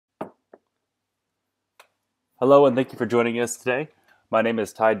Hello and thank you for joining us today. My name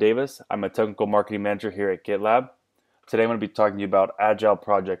is Ty Davis. I'm a technical marketing manager here at GitLab. Today I'm going to be talking to you about agile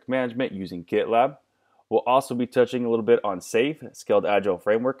project management using GitLab. We'll also be touching a little bit on SAFe, Scaled Agile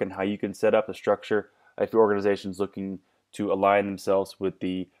Framework, and how you can set up a structure if your organization is looking to align themselves with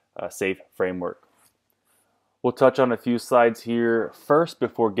the SAFe framework. We'll touch on a few slides here first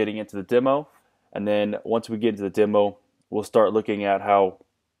before getting into the demo, and then once we get into the demo, we'll start looking at how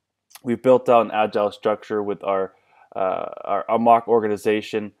we've built out an agile structure with our mock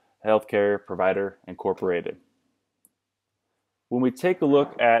organization, Healthcare Provider Incorporated. When we take a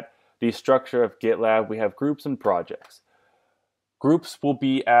look at the structure of GitLab, we have groups and projects. Groups will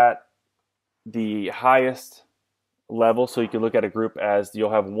be at the highest level, so you can look at a group as you'll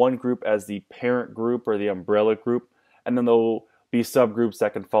have one group as the parent group or the umbrella group, and then there'll be subgroups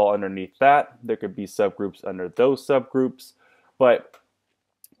that can fall underneath that. There could be subgroups under those subgroups, but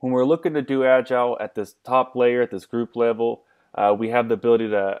when we're looking to do Agile at this top layer, at this group level, we have the ability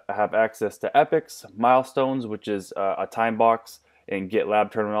to have access to epics, milestones, which is a time box in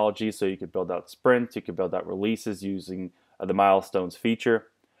GitLab terminology. So you could build out sprints, you could build out releases using the milestones feature.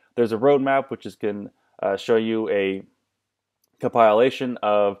 There's a roadmap, which can show you a compilation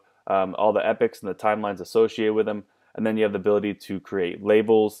of all the epics and the timelines associated with them. And then you have the ability to create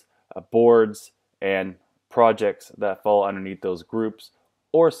labels, boards, and projects that fall underneath those groups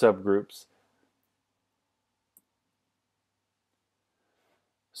or subgroups.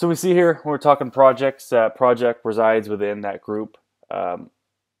 So we see here when we're talking projects, that project resides within that group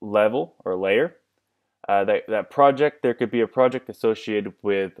level or layer. That project, there could be a project associated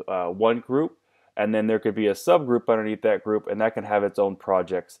with one group, and then there could be a subgroup underneath that group, and that can have its own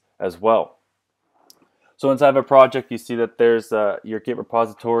projects as well. So inside of a project, you see that there's your Git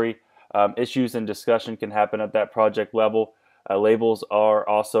repository. Issues and discussion can happen at that project level. Labels are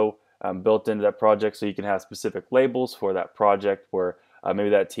also built into that project, so you can have specific labels for that project where maybe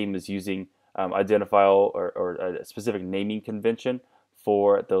that team is using identifiable or a specific naming convention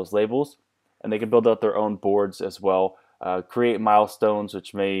for those labels. And they can build out their own boards as well, create milestones,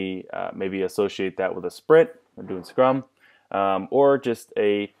 which may maybe associate that with a sprint or doing Scrum, or just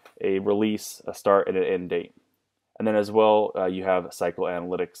a release, a start and an end date. And then as well, you have cycle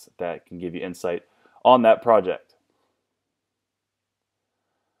analytics that can give you insight on that project.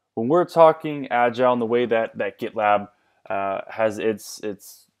 When we're talking Agile and the way that GitLab has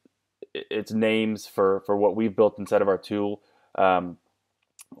its names for what we've built inside of our tool,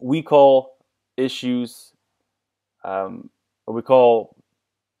 we call issues, or we call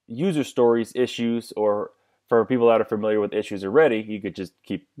user stories issues, or for people that are familiar with issues already, you could just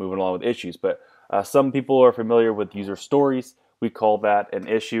keep moving along with issues. But some people are familiar with user stories. We call that an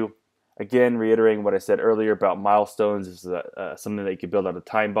issue. Again, reiterating what I said earlier about milestones is something that you can build out a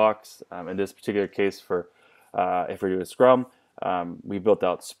time box. In this particular case, for if we're doing Scrum, we built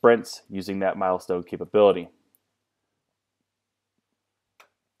out sprints using that milestone capability.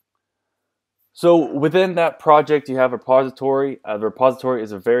 So within that project, you have a repository. The repository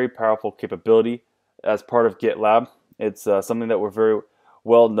is a very powerful capability as part of GitLab. It's something that we're very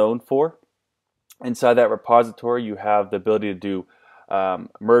well known for. Inside that repository, you have the ability to do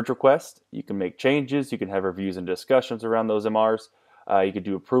merge requests. You can make changes. You can have reviews and discussions around those MRs. You can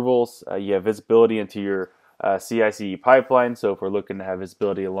do approvals. You have visibility into your CI/CD pipeline. So if we're looking to have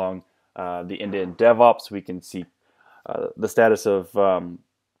visibility along the end-to-end DevOps, we can see the status of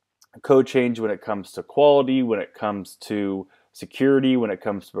code change when it comes to quality, when it comes to security, when it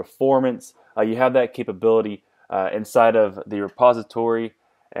comes to performance. You have that capability inside of the repository,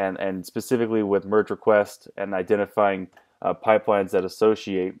 and specifically with merge request and identifying pipelines that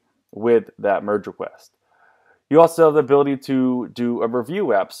associate with that merge request. You also have the ability to do a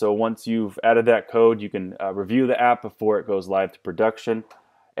review app. So once you've added that code, you can review the app before it goes live to production.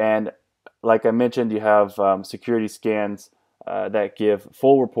 And like I mentioned, you have security scans that give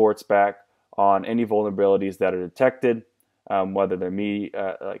full reports back on any vulnerabilities that are detected, whether they're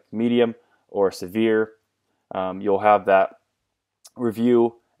like medium or severe. You'll have that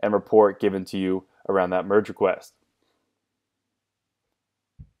review and report given to you around that merge request.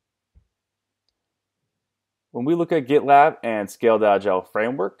 When we look at GitLab and Scaled Agile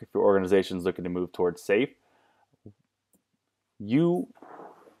Framework, if your organization is looking to move towards SAFe, you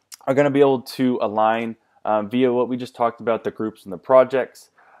are going to be able to align via what we just talked about, the groups and the projects.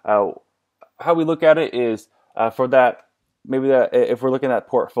 How we look at it is for that, maybe that if we're looking at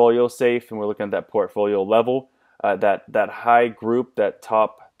portfolio SAFe and we're looking at that portfolio level, that high group, that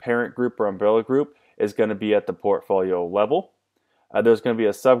top parent group or umbrella group is going to be at the portfolio level. There's going to be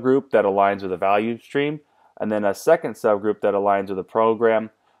a subgroup that aligns with a value stream, and then a second subgroup that aligns with a program.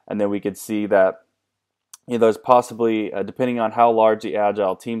 And then we could see that there's possibly, depending on how large the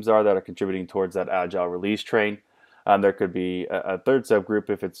agile teams are that are contributing towards that agile release train, there could be a third subgroup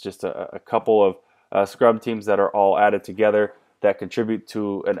if it's just a couple of Scrum teams that are all added together that contribute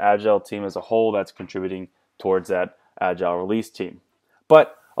to an agile team as a whole that's contributing towards that agile release team.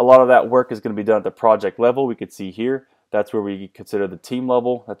 But a lot of that work is going to be done at the project level. We could see here, that's where we consider the team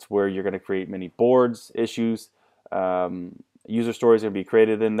level. That's where you're going to create many boards, issues, user stories are going to be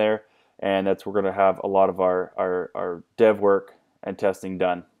created in there, and that's where we're going to have a lot of our dev work and testing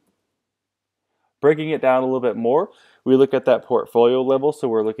done. Breaking it down a little bit more, we look at that portfolio level. So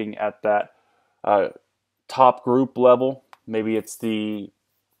we're looking at that top group level. Maybe it's an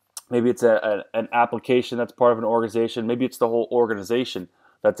application that's part of an organization. Maybe it's the whole organization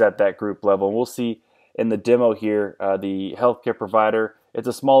that's at that group level. And we'll see in the demo here, the healthcare provider. It's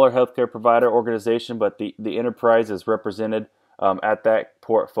a smaller healthcare provider organization, but the enterprise is represented at that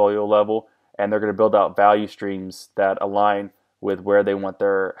portfolio level, and they're going to build out value streams that align with where they want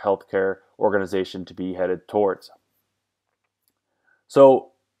their healthcare organization to be headed towards.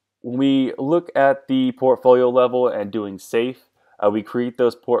 So when we look at the portfolio level and doing safe, we create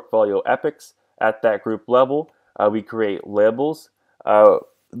those portfolio epics at that group level. We create labels.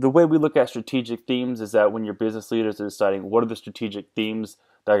 The way we look at strategic themes is that when your business leaders are deciding what are the strategic themes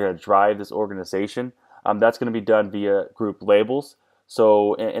that are going to drive this organization, that's going to be done via group labels.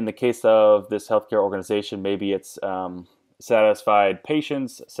 So in the case of this healthcare organization, maybe it's satisfied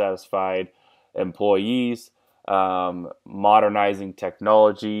patients, satisfied employees, modernizing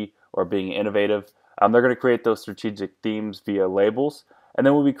technology, or being innovative. They're going to create those strategic themes via labels. And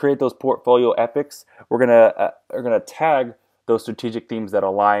then when we create those portfolio epics, we're going to tag those strategic themes that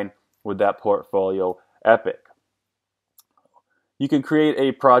align with that portfolio epic. You can create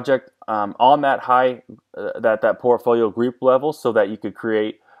a project on that that portfolio group level, so that you could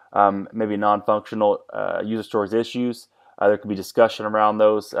create maybe non-functional user stories issues. There could be discussion around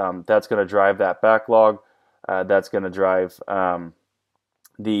those. That's going to drive that backlog. That's going to drive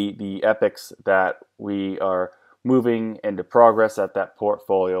the epics that we are moving into progress at that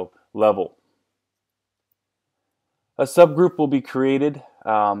portfolio level. A subgroup will be created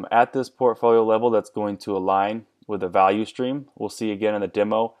at this portfolio level that's going to align with a value stream. We'll see again in the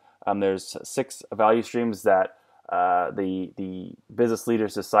demo. There's 6 value streams that the business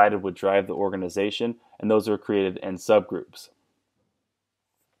leaders decided would drive the organization, and those are created in subgroups.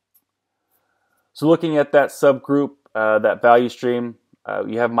 So looking at that subgroup, that value stream,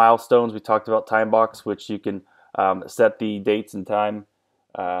 you have milestones. We talked about time box, which you can set the dates and time,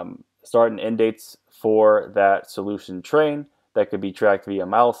 start and end dates for that solution train that could be tracked via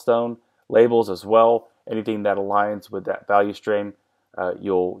milestone. Labels as well. Anything that aligns with that value stream,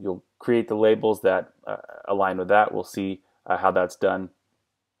 you'll create the labels that align with that. We'll see how that's done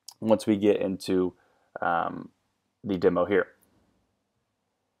once we get into the demo here.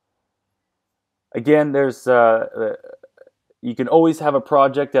 Again, there's you can always have a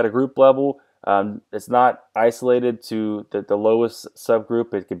project at a group level. It's not isolated to the lowest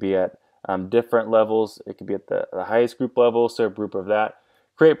subgroup. It could be at different levels. It could be at the highest group level, subgroup of that.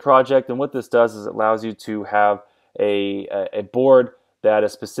 Create project, and what this does is it allows you to have a board that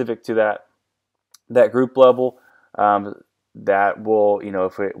is specific to that group level. That will,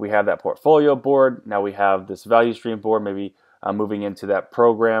 if we have that portfolio board, now we have this value stream board. Maybe moving into that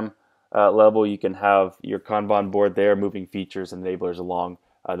program level, you can have your Kanban board there, moving features and enablers along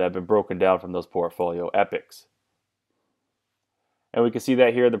that have been broken down from those portfolio epics. And we can see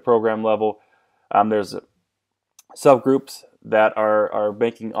that here at the program level. There's subgroups that are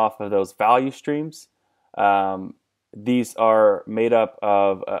banking off of those value streams. These are made up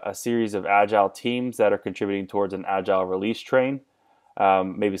of a series of agile teams that are contributing towards an agile release train.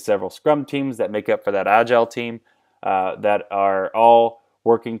 Maybe several Scrum teams that make up for that agile team that are all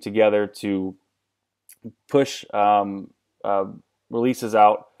working together to push releases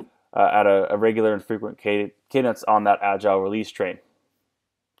out at a regular and frequent cadence on that agile release train.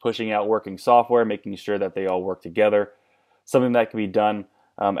 Pushing out working software, making sure that they all work together. Something that can be done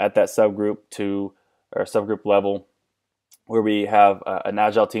at that subgroup level, where we have an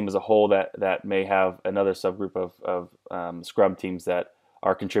agile team as a whole that may have another subgroup of Scrum teams that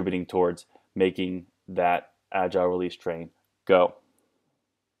are contributing towards making that agile release train go.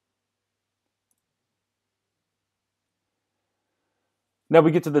 Now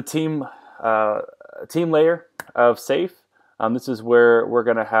we get to the team layer of SAFe. This is where we're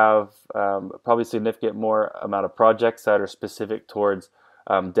going to have probably significant more amount of projects that are specific towards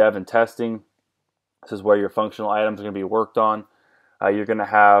dev and testing. This is where your functional items are going to be worked on. You're going to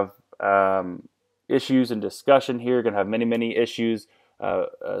have issues and discussion here. You're going to have many issues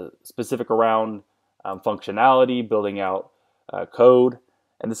specific around functionality, building out code.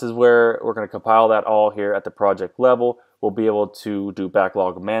 And this is where we're going to compile that all here at the project level. We'll be able to do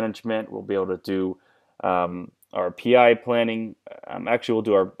backlog management. We'll be able to do our PI planning. Actually, we'll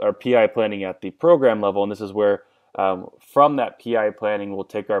do our PI planning at the program level. And this is where from that PI planning, we'll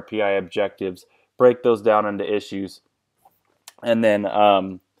take our PI objectives, break those down into issues, and then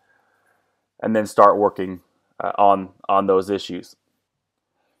start working on those issues.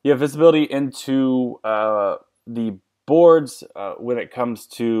 You have visibility into the boards when it comes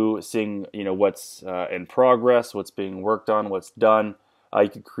to seeing what's in progress, what's being worked on, what's done. You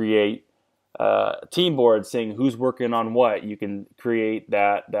can create team boards saying who's working on what. You can create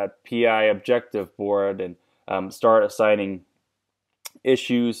that PI objective board and start assigning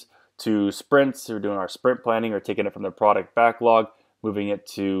issues to sprints. We're doing our sprint planning or taking it from the product backlog, moving it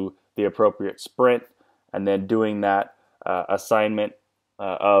to the appropriate sprint, and then doing that assignment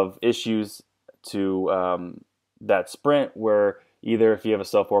of issues to that sprint, where either if you have a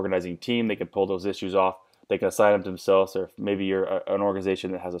self-organizing team, they can pull those issues off, they can assign them to themselves, or if maybe you're an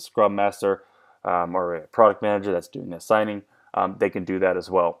organization that has a scrum master or a product manager that's doing the assigning, they can do that as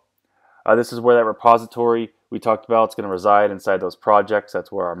well. This is where that repository we talked about, it's going to reside inside those projects.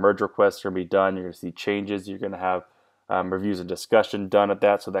 That's where our merge requests are going to be done. You're going to see changes. You're going to have reviews and discussion done at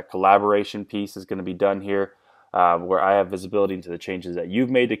that. So that collaboration piece is going to be done here, where I have visibility into the changes that you've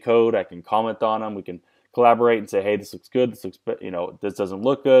made to code. I can comment on them. We can collaborate and say, hey, this looks good. This looks, this doesn't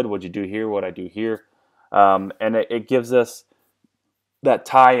look good. What'd you do here? What I do here? And it gives us that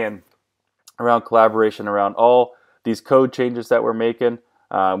tie-in around collaboration around all these code changes that we're making.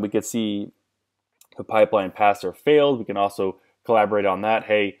 We could see the pipeline passed or failed. We can also collaborate on that.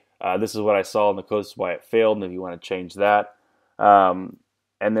 Hey, this is what I saw in the code. This is why it failed, and if you want to change that. And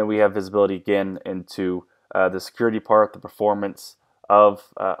then we have visibility again into the security part, the performance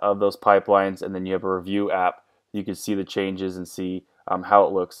of those pipelines, and then you have a review app. You can see the changes and see how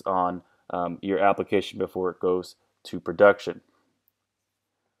it looks on your application before it goes to production.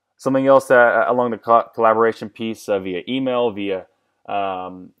 Something else that along the collaboration piece via email, via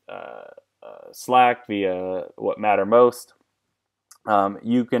Slack, via What Matter Most,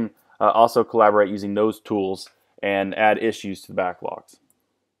 you can also collaborate using those tools and add issues to the backlogs.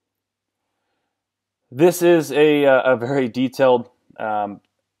 This is a very detailed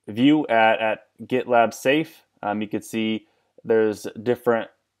view at GitLab Safe. You can see there's different,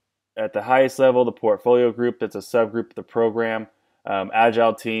 at the highest level, the portfolio group, that's a subgroup of the program.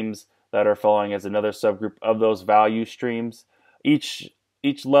 Agile teams that are following as another subgroup of those value streams. Each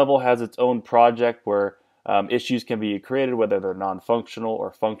level has its own project where issues can be created, whether they're non-functional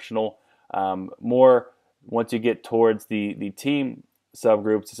or functional. More once you get towards the team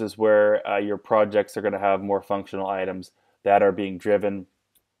subgroups, this is where your projects are going to have more functional items that are being driven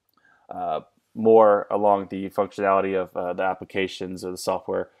more along the functionality of the applications or the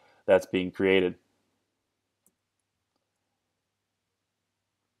software that's being created.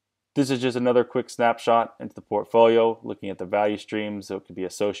 This is just another quick snapshot into the portfolio, looking at the value streams that could be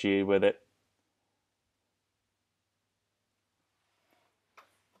associated with it.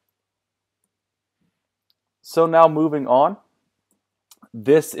 So now moving on,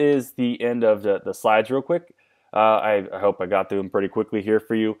 this is the end of the slides real quick. I hope I got through them pretty quickly here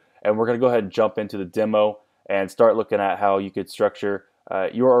for you. And we're going to go ahead and jump into the demo and start looking at how you could structure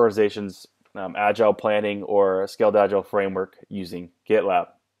your organization's agile planning or Scaled Agile Framework using GitLab.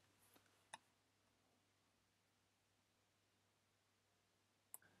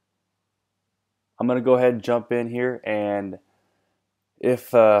 I'm going to go ahead and jump in here, and if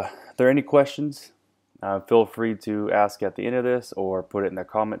there are any questions, feel free to ask at the end of this or put it in the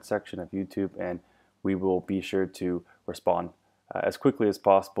comment section of YouTube, and we will be sure to respond as quickly as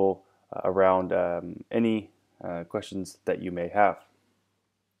possible around any questions that you may have.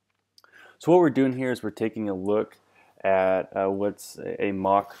 So what we're doing here is we're taking a look at what's a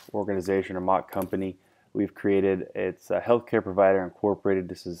mock organization or mock company we've created. It's a healthcare provider incorporated.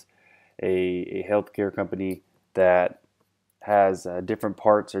 This is a healthcare company that has different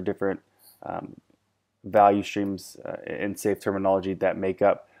parts or different value streams in safe terminology that make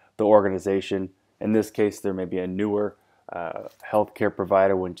up the organization. In this case, there may be a newer healthcare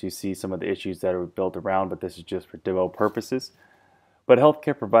provider once you see some of the issues that are built around, but this is just for demo purposes. But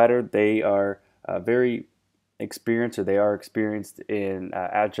healthcare provider, they are very experienced, or they are experienced in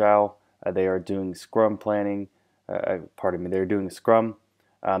Agile. They are doing Scrum planning. They're doing Scrum.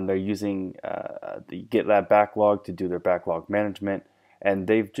 They're using the GitLab backlog to do their backlog management, and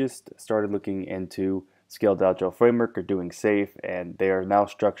they've just started looking into Scaled Agile Framework or doing SAFe, and they are now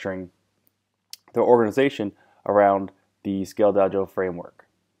structuring their organization around the Scaled Agile Framework.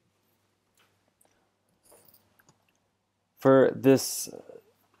 For this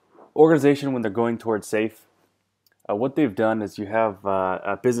organization, when they're going towards safe, what they've done is you have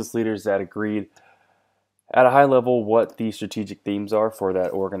business leaders that agreed at a high level what the strategic themes are for that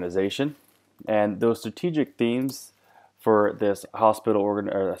organization, and those strategic themes for this this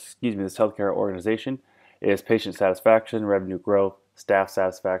healthcare organization is patient satisfaction, revenue growth, staff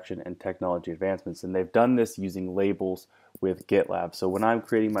satisfaction, and technology advancements. And they've done this using labels with GitLab. So when I'm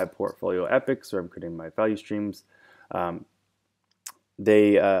creating my portfolio epics or I'm creating my value streams, when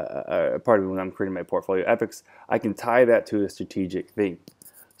I'm creating my portfolio epics, I can tie that to a strategic theme.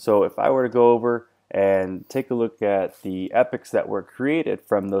 So if I were to go over and take a look at the epics that were created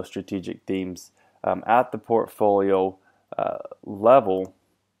from those strategic themes at the portfolio level,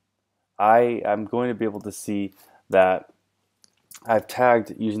 I am going to be able to see that I've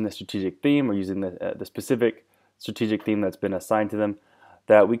tagged using the strategic theme or using the specific strategic theme that's been assigned to them,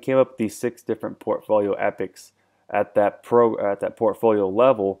 that we came up with these 6 different portfolio epics at that portfolio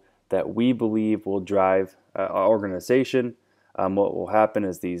level that we believe will drive our organization. What will happen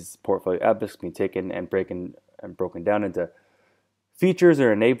is these portfolio epics can be taken and broken down into features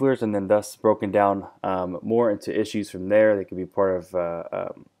or enablers, and then thus broken down more into issues from there. They can be part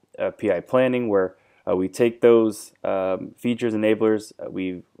of PI planning, where we take those features, enablers,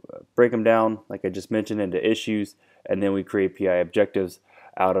 we break them down, like I just mentioned, into issues, and then we create PI objectives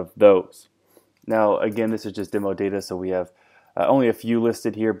out of those. Now, again, this is just demo data, so we have only a few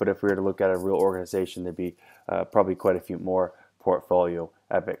listed here, but if we were to look at a real organization, there'd be probably quite a few more portfolio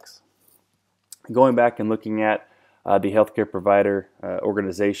epics. Going back and looking at the healthcare provider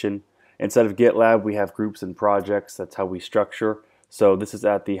organization, inside of GitLab, we have groups and projects. That's how we structure. So this is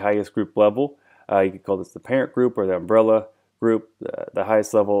at the highest group level. You could call this the parent group or the umbrella group, the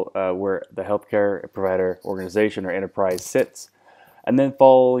highest level where the healthcare provider organization or enterprise sits. And then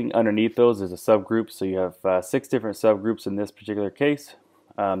following underneath those is a subgroup. So you have 6 different subgroups in this particular case.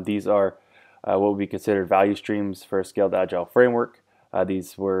 These are what would be considered value streams for a Scaled Agile Framework.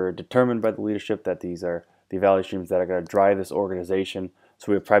 These were determined by the leadership that these are the value streams that are going to drive this organization.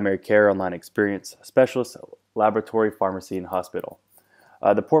 So we have primary care, online experience, specialists, laboratory, pharmacy, and hospital.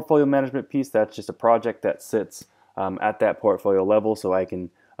 The portfolio management piece, that's just a project that sits at that portfolio level, so I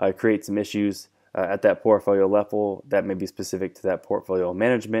can create some issues at that portfolio level that may be specific to that portfolio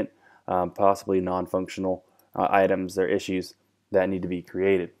management, possibly non-functional items or issues that need to be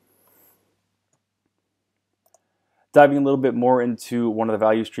created. Diving a little bit more into one of the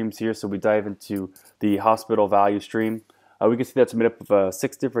value streams here, so we dive into the hospital value stream. We can see that's made up of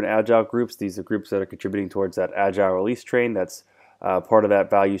 6 different agile groups. These are groups that are contributing towards that agile release train. That's part of that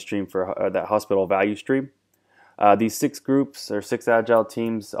value stream for that hospital value stream. These 6 groups or 6 agile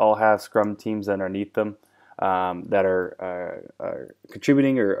teams all have scrum teams underneath them that are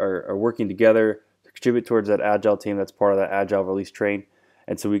contributing or are working together to contribute towards that agile team that's part of that agile release train.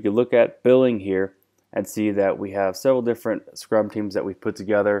 And so we could look at billing here and see that we have several different scrum teams that we've put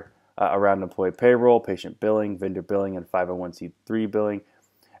together around employee payroll, patient billing, vendor billing, and 501c3 billing.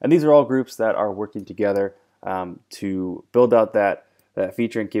 And these are all groups that are working together to build out that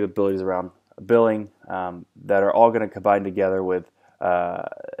feature and capabilities around billing that are all going to combine together with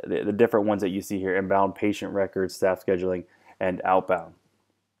the different ones that you see here: inbound, patient records, staff scheduling, and outbound.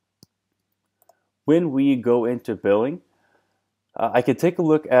 When we go into billing, I could take a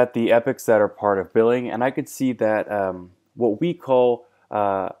look at the epics that are part of billing, and I could see that what we call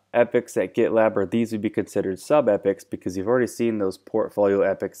epics at GitLab, or these would be considered sub-epics, because you've already seen those portfolio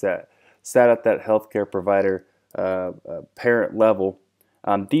epics that sat at that healthcare provider parent level.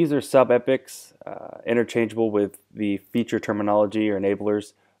 These are sub-epics, interchangeable with the feature terminology or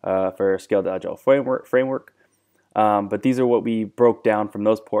enablers for Scaled Agile Framework. But these are what we broke down from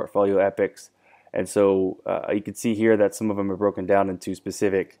those portfolio epics. And so you can see here that some of them are broken down into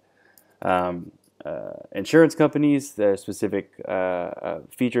specific insurance companies. There are specific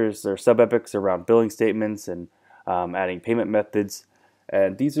features or sub-epics around billing statements and adding payment methods.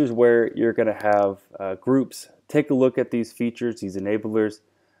 And these are where you're going to have groups take a look at these features, these enablers,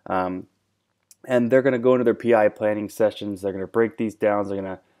 and they're going to go into their PI planning sessions. They're going to break these down. They're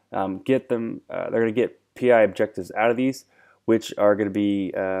going to get them. They're going to get PI objectives out of these, which are going to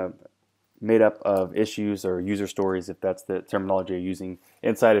be made up of issues or user stories, if that's the terminology you're using.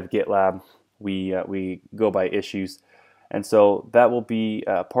 Inside of GitLab, we go by issues, and so that will be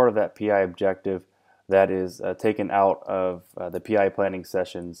part of that PI objective that is taken out of the PI planning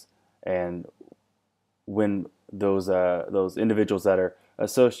sessions. And when those individuals that are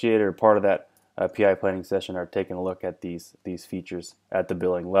associated or part of that PI planning session are taking a look at these features at the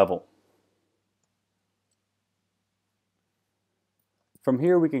billing level. From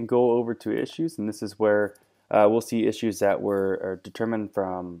here we can go over to issues, and this is where we'll see issues that were determined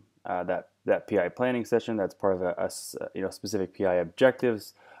from that PI planning session. That's part of a specific PI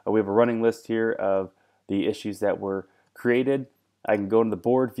objectives. We have a running list here of the issues that were created. I can go into the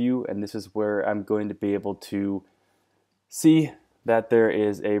board view, and this is where I'm going to be able to see that there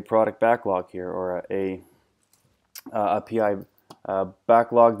is a product backlog here, or a PI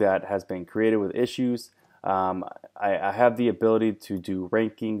backlog that has been created with issues. I have the ability to do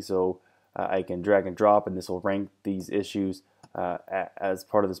ranking, so I can drag and drop, and this will rank these issues as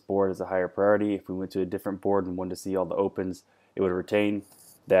part of this board as a higher priority. If we went to a different board and wanted to see all the opens, it would retain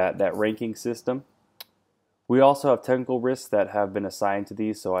that ranking system. We also have technical risks that have been assigned to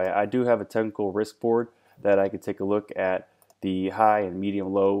these, so I do have a technical risk board that I could take a look at the high and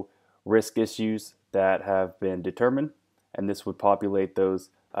medium low risk issues that have been determined, and this would populate those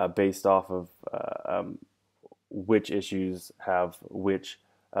based off of which issues have which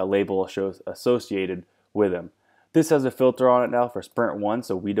label associated with them. This has a filter on it now for sprint 1,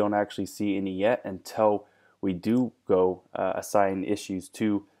 so we don't actually see any yet until we do go assign issues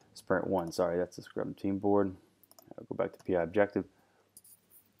to sprint 1. Sorry, that's the Scrum team board. I'll go back to PI objective.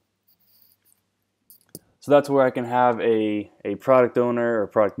 So that's where I can have a product owner or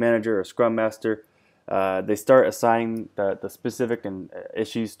product manager or Scrum master. They start assigning the specific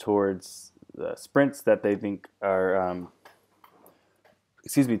issues towards the sprints that they think are,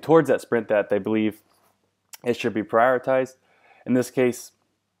 towards that sprint that they believe it should be prioritized. In this case,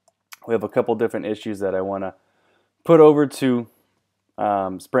 we have a couple different issues that I want to put over to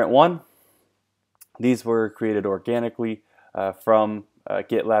sprint 1. These were created organically from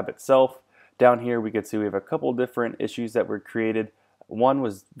GitLab itself. Down here we could see we have a couple different issues that were created. One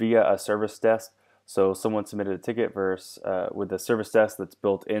was via a service desk, so someone submitted a ticket with a service desk that's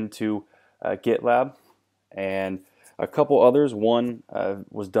built into GitLab, and a couple others. One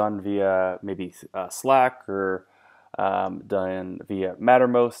was done via maybe Slack or done via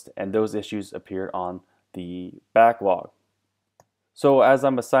Mattermost, and those issues appeared on the backlog. So as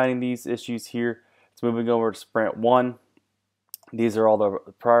I'm assigning these issues here, it's moving over to sprint 1. These are all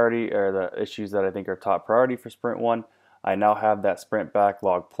the priority or the issues that I think are top priority for sprint 1. I now have that sprint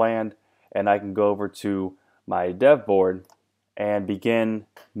backlog planned, and I can go over to my dev board and begin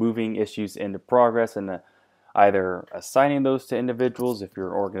moving issues into progress, and either assigning those to individuals if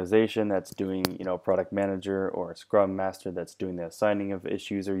you're an organization that's doing, product manager, or a Scrum master that's doing the assigning of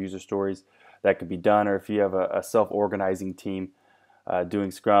issues or user stories. That could be done, or if you have a self-organizing team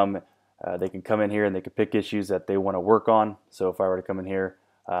doing Scrum, they can come in here and they can pick issues that they want to work on. So if I were to come in here,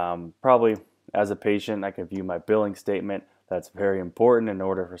 probably as a patient, I can view my billing statement. That's very important in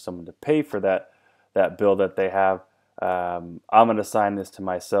order for someone to pay for that bill that they have. I'm going to assign this to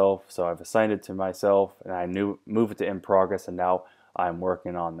myself, so I've assigned it to myself, and I move it to in progress, and now I'm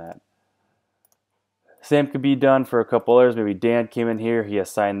working on that. Same could be done for a couple others. Maybe Dan came in here, he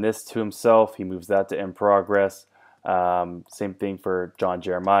assigned this to himself, he moves that to in progress. Same thing for John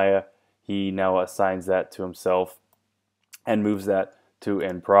Jeremiah. He now assigns that to himself and moves that to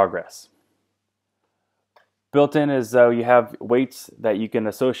in progress. Built in is you have weights that you can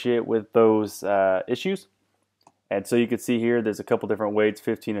associate with those issues. And so you can see here there's a couple different weights,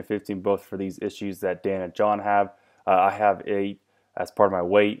 15 and 15, both for these issues that Dan and John have. I have 8 as part of my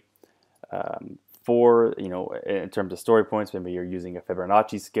weight. For, in terms of story points, maybe you're using a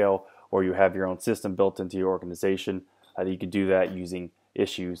Fibonacci scale, or you have your own system built into your organization. You could do that using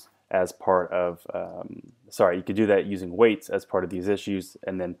issues as part of, you could do that using weights as part of these issues.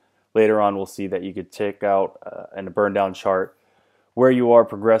 And then later on, we'll see that you could take out in a burn down chart where you are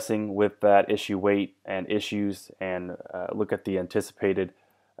progressing with that issue weight and issues, and look at the anticipated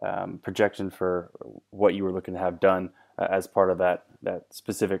projection for what you were looking to have done as part of that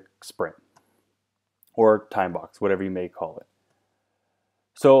specific sprint or time box, whatever you may call it.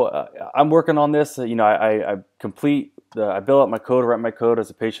 So I'm working on this. I build out my code, write my code as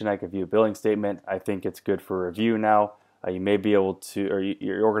a patient. I can view a billing statement. I think it's good for review now. You may be able to, or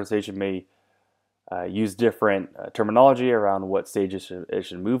your organization may use different terminology around what stages it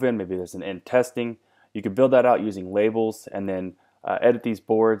should move in. Maybe there's an end testing. You can build that out using labels, and then edit these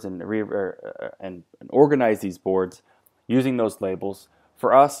boards and organize these boards using those labels.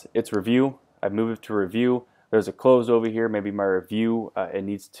 For us, it's review. I've moved it to review. There's a close over here. Maybe my review, it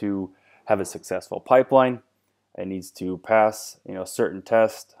needs to have a successful pipeline. It needs to pass, certain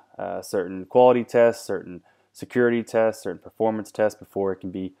tests, certain quality tests, certain security tests, certain performance tests before it can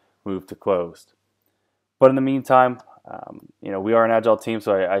be moved to closed. But in the meantime, we are an agile team,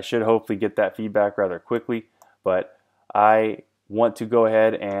 so I should hopefully get that feedback rather quickly. But I want to go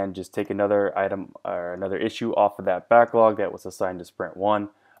ahead and just take another item or another issue off of that backlog that was assigned to sprint 1,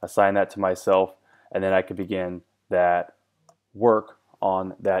 assign that to myself, and then I can begin that work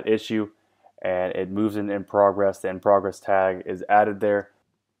on that issue, and it moves in progress. The in progress tag is added there.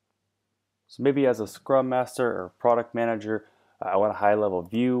 So maybe as a Scrum Master or Product Manager, I want a high-level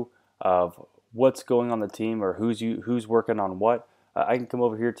view of what's going on the team or who's working on what. I can come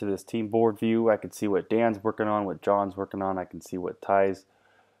over here to this team board view. I can see what Dan's working on, what John's working on. I can see what Ty's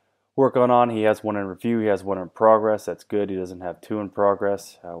working on. He has one in review. He has one in progress. That's good. He doesn't have two in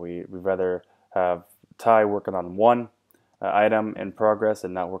progress. We'd rather have Ty working on one item in progress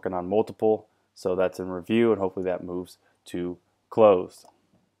and not working on multiple. So that's in review, and hopefully that moves to closed.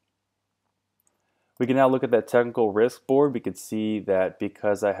 We can now look at that technical risk board. We could see that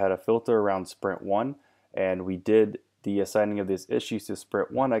because I had a filter around sprint 1 and we did the assigning of these issues to sprint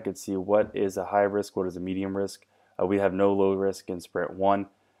 1, I could see what is a high risk, what is a medium risk. We have no low risk in sprint 1.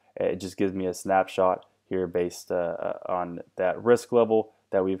 It just gives me a snapshot here based on that risk level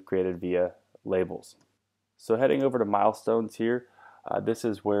that we've created via labels. So heading over to milestones here, this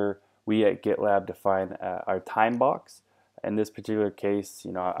is where we at GitLab define our time box. In this particular case,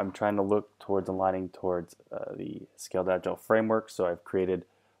 I'm trying to look towards aligning towards the Scaled Agile Framework. So I've created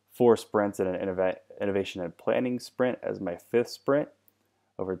 4 sprints and an innovation and planning sprint as my 5th sprint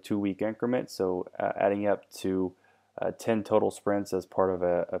over a 2-week increment. So adding up to 10 total sprints as part of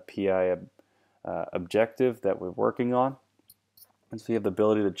a PI objective that we're working on. And so you have the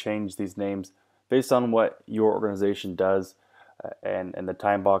ability to change these names based on what your organization does and the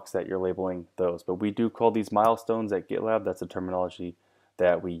time box that you're labeling those. But we do call these milestones at GitLab. That's the terminology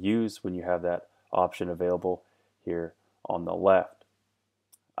that we use when you have that option available here on the left.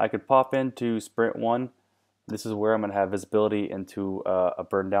 I could pop into sprint 1. This is where I'm going to have visibility into a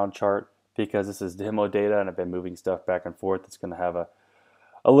burn down chart. Because this is demo data and I've been moving stuff back and forth, it's going to have a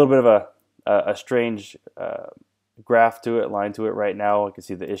little bit of a strange graph to it, line to it right now. I can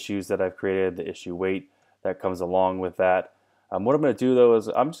see the issues that I've created, the issue weight that comes along with that. What I'm going to do though is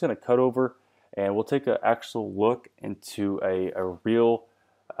I'm just going to cut over and we'll take an actual look into a real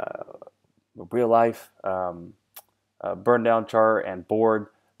life burn down chart and board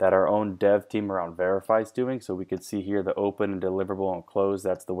that our own dev team around Verify is doing. So we could see here the open and deliverable and close.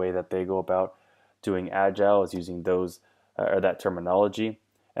 That's the way that they go about doing Agile, is using those or that terminology.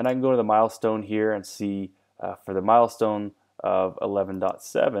 And I can go to the milestone here and see for the milestone of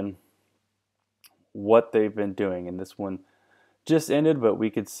 11.7 what they've been doing. And this one just ended, but we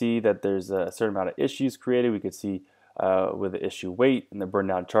could see that there's a certain amount of issues created. We could see with the issue weight and the burn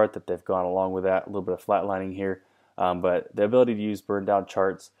down chart that they've gone along with that. A little bit of flatlining here. But the ability to use burn down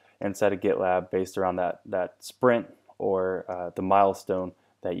charts inside of GitLab based around that sprint or the milestone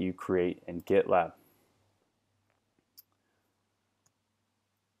that you create in GitLab.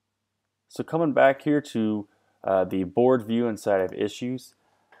 So coming back here to the board view inside of issues,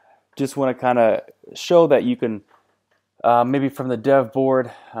 just want to kind of show that you can maybe from the dev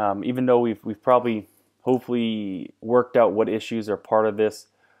board, even though we've probably hopefully worked out what issues are part of this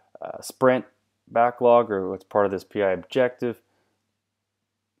sprint backlog or what's part of this PI objective.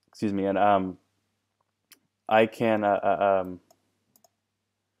 Excuse me, and I can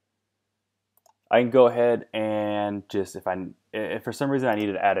go ahead and just if for some reason I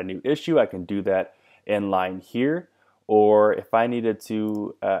needed to add a new issue, I can do that in line here. Or if I needed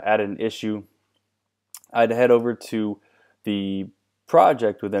to add an issue, I'd head over to the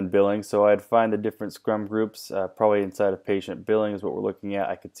project within billing. So I'd find the different Scrum groups, probably inside of patient billing is what we're looking at.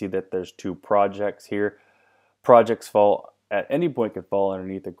 I could see that there's 2 projects here. Projects fall at any point could fall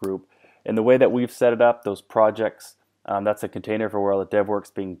underneath a group. And the way that we've set it up, those projects, that's a container for where all the dev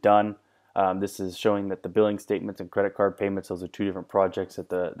work's being done. This is showing that the billing statements and credit card payments, those are 2 different projects that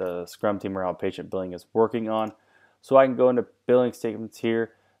the Scrum team around patient billing is working on. So I can go into billing statements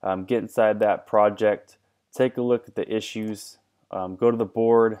here, get inside that project, take a look at the issues, go to the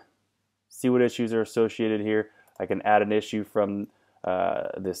board, see what issues are associated here. I can add an issue from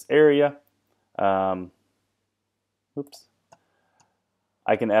this area. Oops.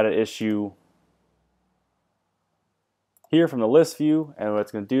 I can add an issue here from the list view, and what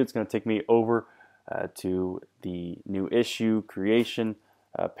it's going to do, it's going to take me over to the new issue creation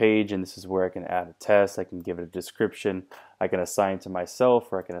page, and this is where I can add a test. I can give it a description. I can assign it to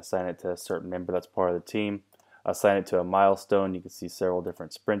myself, or I can assign it to a certain member that's part of the team. Assign it to a milestone. You can see several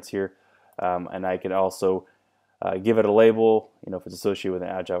different sprints here, and I can also give it a label. If it's associated with an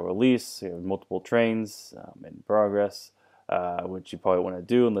agile release, multiple trains in progress, which you probably want to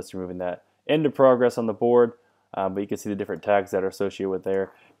do unless you're moving that into progress on the board. But you can see the different tags that are associated with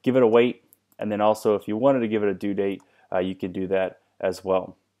there. Give it a weight, and then also if you wanted to give it a due date, you can do that as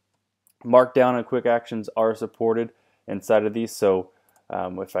well. Markdown and quick actions are supported inside of these, so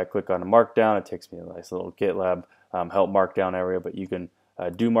If I click on a markdown, it takes me to a nice little GitLab help markdown area, but you can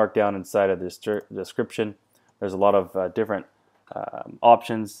do markdown inside of this description. There's a lot of different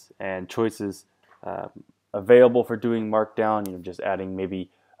options and choices available for doing markdown. Just adding maybe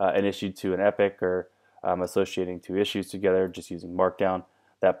an issue to an epic, or associating two issues together just using markdown.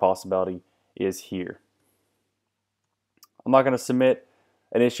 That possibility is here. I'm not going to submit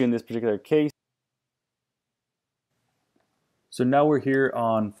an issue in this particular case. So now we're here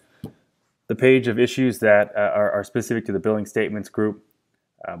on the page of issues that are specific to the billing statements group.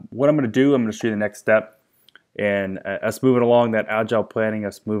 What I'm going to do, I'm going to show you the next step, and us moving along that agile planning,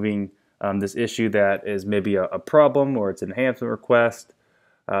 us moving this issue that is maybe a problem, or it's an enhancement request,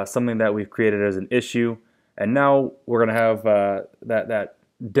 something that we've created as an issue, and now we're going to have that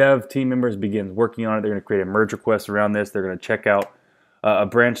dev team members begins working on it. They're going to create a merge request around this. They're going to check out a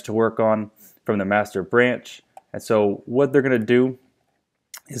branch to work on from the master branch. And so what they're going to do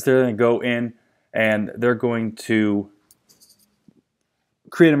is they're going to go in and they're going to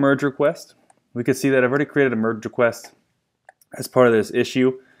create a merge request. We can see that I've already created a merge request as part of this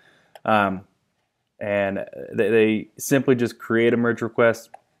issue. And they simply just create a merge request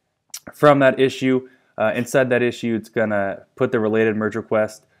from that issue. Inside that issue, it's going to put the related merge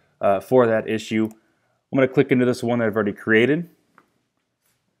request for that issue. I'm going to click into this one that I've already created.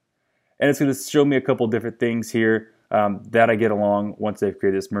 And it's going to show me a couple different things here that I get along once they've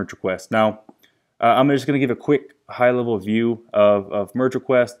created this merge request. Now, I'm just going to give a quick high-level view of merge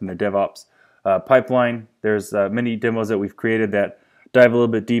request and the DevOps pipeline. There's many demos that we've created that dive a little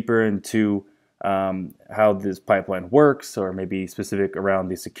bit deeper into how this pipeline works, or maybe specific around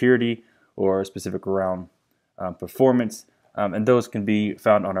the security, or specific around performance, and those can be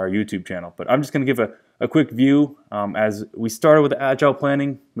found on our YouTube channel. But I'm just going to give a quick view. As we started with agile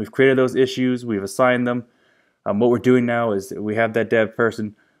planning, we've created those issues, we've assigned them. What we're doing now is we have that dev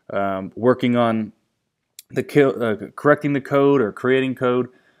person working on the correcting the code or creating code.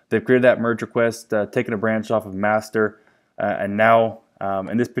 They've created that merge request, taking a branch off of master, and now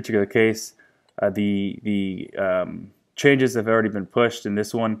in this particular case, the changes have already been pushed in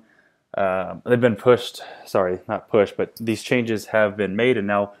this one. They've been pushed, sorry, not pushed, but these changes have been made, and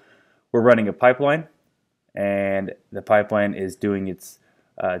now we're running a pipeline, and the pipeline is doing its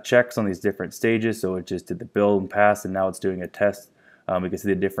checks on these different stages. So it just did the build and pass, and now it's doing a test. We can see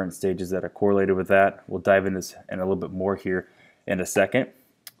the different stages that are correlated with that. We'll dive into this in a little bit more here in a second.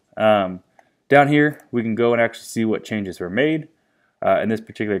 Down here, we can go and actually see what changes were made. In this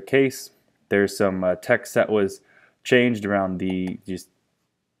particular case, there's some text that was changed around the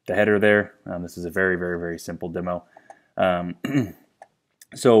header there. This is a very, very, very simple demo.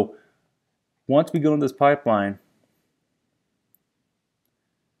 So once we go into this pipeline,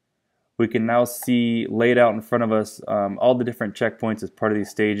 we can now see laid out in front of us all the different checkpoints as part of these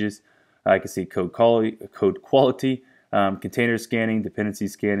stages. I can see code quality, container scanning, dependency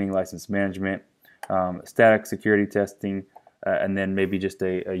scanning, license management, static security testing, and then maybe just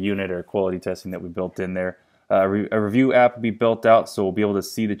a unit or quality testing that we built in there. A review app will be built out, so we'll be able to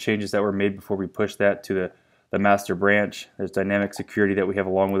see the changes that were made before we push that to the master branch. There's dynamic security that we have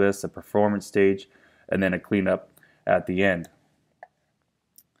along with this, a performance stage, and then a cleanup at the end.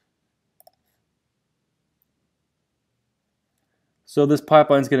 So this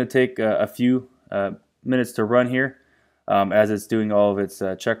pipeline is going to take a few minutes to run here as it's doing all of its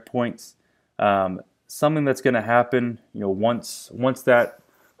checkpoints. Something that's going to happen, once that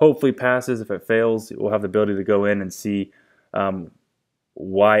hopefully passes. If it fails, we'll have the ability to go in and see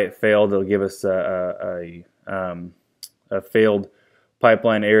why it failed. It'll give us a failed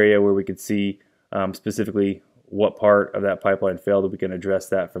pipeline area where we could see specifically what part of that pipeline failed, and we can address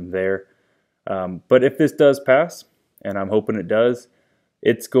that from there. But if this does pass, and I'm hoping it does,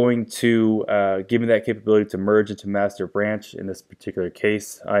 it's going to give me that capability to merge into master branch. In this particular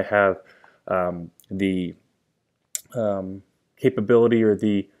case, I have the capability or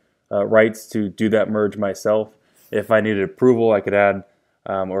the rights to do that merge myself. If I needed approval, I could add,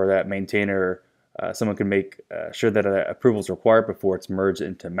 or that maintainer, someone can make sure that approval is required before it's merged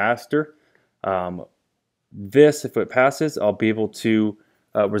into master. This, if it passes, I'll be able to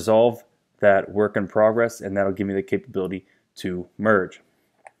resolve that work in progress, and that'll give me the capability to merge.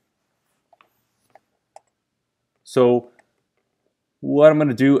 So what I'm going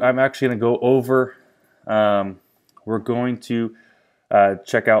to do, I'm actually going to go over, we're going to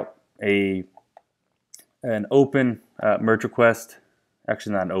check out an open merge request.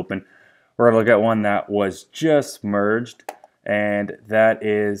 Actually not an open. We're going to look at one that was just merged, and that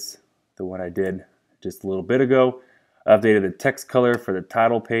is the one I did just a little bit ago. Updated the text color for the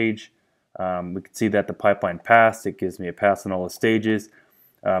title page. We can see that the pipeline passed. It gives me a pass on all the stages.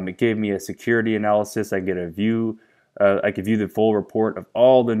 It gave me a security analysis. I get a view. I can view the full report of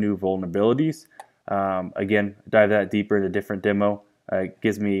all the new vulnerabilities. Again, dive that deeper in a different demo. It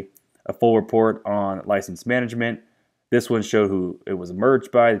gives me a full report on license management. This one showed who it was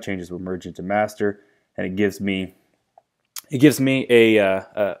merged by. The changes were merged into master, and it gives me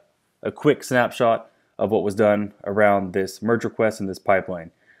a quick snapshot of what was done around this merge request in this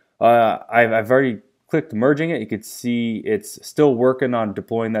pipeline. I've already clicked merging it. You can see it's still working on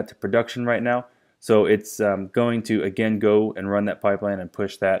deploying that to production right now. So it's going to again go and run that pipeline and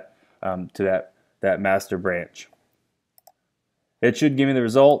push that to that master branch. It should give me the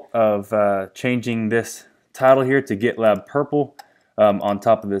result of changing this title here to GitLab purple on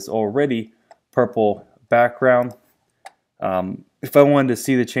top of this already purple background. If I wanted to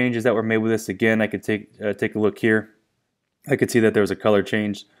see the changes that were made with this again, I could take a look here. I could see that there was a color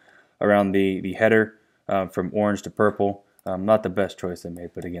change around the header from orange to purple. Not the best choice I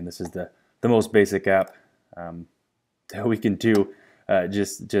made, but again, this is the most basic app that we can do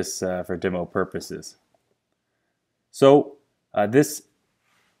just for demo purposes. So this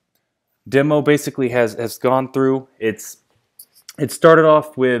demo basically has gone through. It started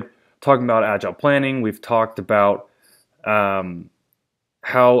off with talking about agile planning. We've talked about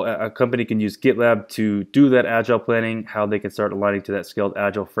how a company can use GitLab to do that agile planning, how they can start aligning to that Scaled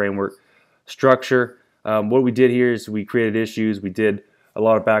Agile Framework structure. What we did here is we created issues. We did a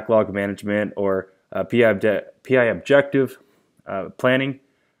lot of backlog management or PI objective planning.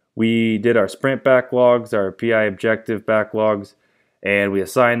 We did our sprint backlogs, our PI objective backlogs, and we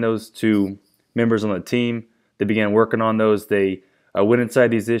assigned those to members on the team. They began working on those. They went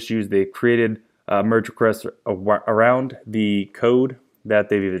inside these issues. They created merge requests around the code that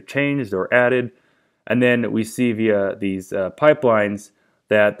they've either changed or added. And then we see via these pipelines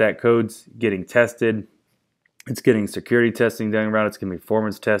that code's getting tested. It's getting security testing done around it. It's going to be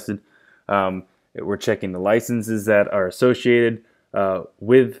performance tested. We're checking the licenses that are associated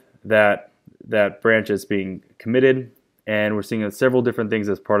with that branch as being committed. And we're seeing several different things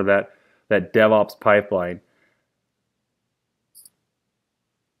as part of that DevOps pipeline.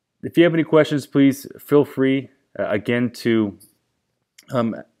 If you have any questions, please feel free, again, to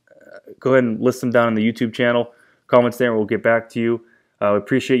go ahead and list them down in the YouTube channel. Comments there, and we'll get back to you. I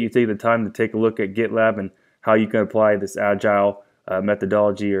appreciate you taking the time to take a look at GitLab and how you can apply this agile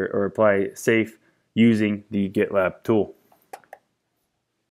methodology or apply SAFe using the GitLab tool.